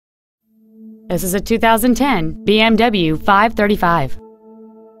This is a 2010 BMW 535.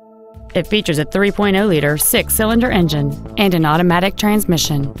 It features a 3.0-liter six-cylinder engine and an automatic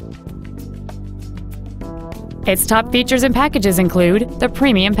transmission. Its top features and packages include the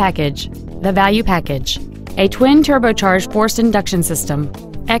Premium Package, the Value Package, a twin-turbocharged forced induction system,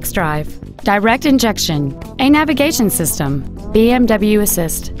 xDrive, direct injection, a navigation system, BMW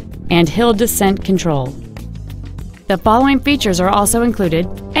Assist, and hill descent control. The following features are also included: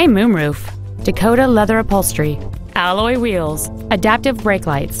 a moonroof, Dakota leather upholstery, alloy wheels, adaptive brake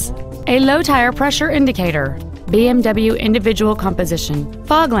lights, a low tire pressure indicator, BMW individual composition,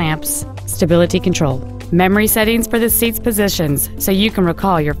 fog lamps, stability control, memory settings for the seat's positions so you can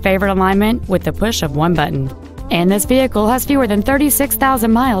recall your favorite alignment with the push of one button. And this vehicle has fewer than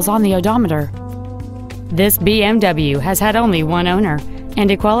 36,000 miles on the odometer. This BMW has had only one owner, and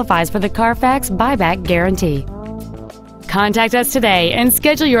it qualifies for the Carfax buyback guarantee. Contact us today and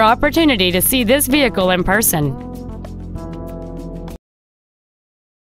schedule your opportunity to see this vehicle in person.